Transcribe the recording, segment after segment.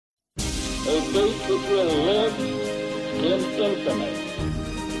a fate which will live in infamy.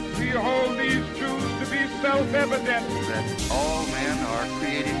 We hold these truths to be self-evident. That all men are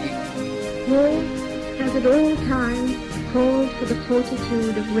created equal. War has at all times called for the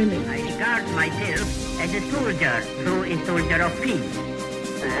fortitude of women. I regard myself as a soldier, though a soldier of peace.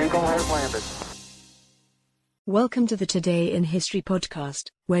 The Eagle has landed. Welcome to the Today in History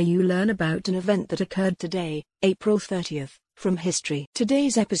podcast, where you learn about an event that occurred today, April 30th, from history.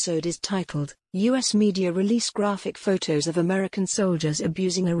 Today's episode is titled, U.S. Media Release Graphic Photos of American Soldiers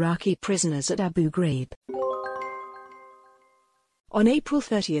Abusing Iraqi Prisoners at Abu Ghraib. On April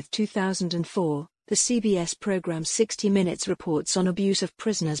 30, 2004, the CBS program 60 Minutes reports on abuse of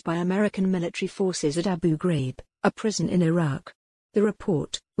prisoners by American military forces at Abu Ghraib, a prison in Iraq. The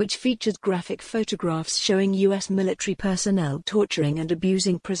report, which featured graphic photographs showing U.S. military personnel torturing and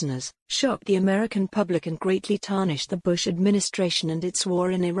abusing prisoners, shocked the American public and greatly tarnished the Bush administration and its war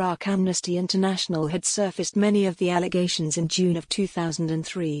in Iraq. Amnesty International had surfaced many of the allegations in June of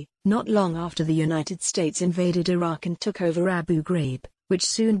 2003, not long after the United States invaded Iraq and took over Abu Ghraib, which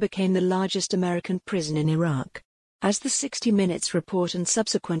soon became the largest American prison in Iraq. As the 60 Minutes report and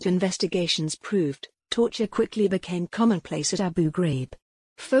subsequent investigations proved, torture quickly became commonplace at Abu Ghraib.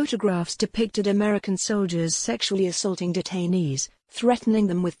 Photographs depicted American soldiers sexually assaulting detainees, threatening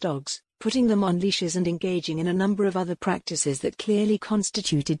them with dogs, putting them on leashes and engaging in a number of other practices that clearly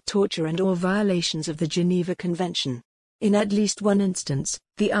constituted torture and/or violations of the Geneva Convention. In at least one instance,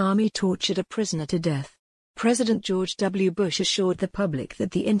 the army tortured a prisoner to death. President George W. Bush assured the public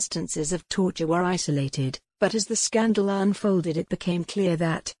that the instances of torture were isolated, but as the scandal unfolded it became clear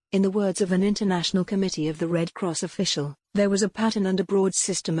that, in the words of an International Committee of the Red Cross official, there was a pattern and a broad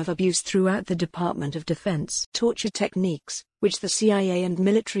system of abuse throughout the Department of Defense. Torture techniques, which the CIA and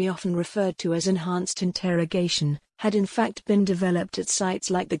military often referred to as enhanced interrogation, had in fact been developed at sites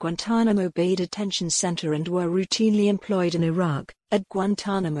like the Guantanamo Bay Detention Center and were routinely employed in Iraq, at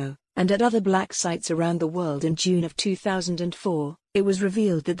Guantanamo, and at other black sites around the world. In June of 2004, it was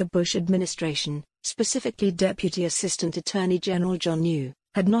revealed that the Bush administration, specifically Deputy Assistant Attorney General John Yoo,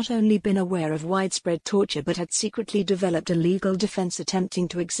 had not only been aware of widespread torture but had secretly developed a legal defense attempting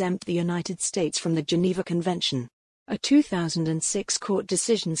to exempt the United States from the Geneva Convention. A 2006 court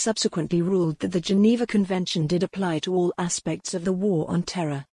decision subsequently ruled that the Geneva Convention did apply to all aspects of the war on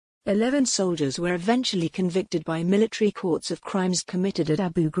terror. 11 soldiers were eventually convicted by military courts of crimes committed at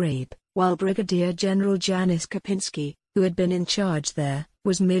Abu Ghraib, while Brigadier General Janis Karpinski, who had been in charge there,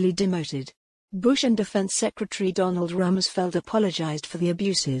 was merely demoted. Bush and Defense Secretary Donald Rumsfeld apologized for the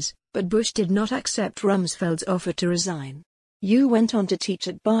abuses, but Bush did not accept Rumsfeld's offer to resign. Yoo went on to teach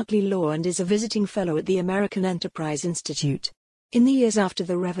at Berkeley Law and is a visiting fellow at the American Enterprise Institute. In the years after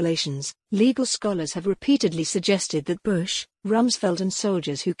the revelations, legal scholars have repeatedly suggested that Bush, Rumsfeld and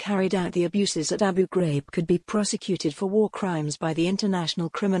soldiers who carried out the abuses at Abu Ghraib could be prosecuted for war crimes by the International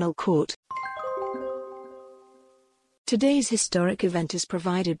Criminal Court. Today's historic event is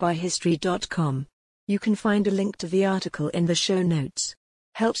provided by History.com. You can find a link to the article in the show notes.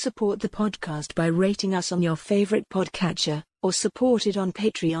 Help support the podcast by rating us on your favorite podcatcher, or support it on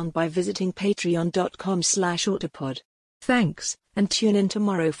Patreon by visiting patreon.com/autopod. Thanks, and tune in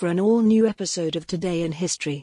tomorrow for an all-new episode of Today in History.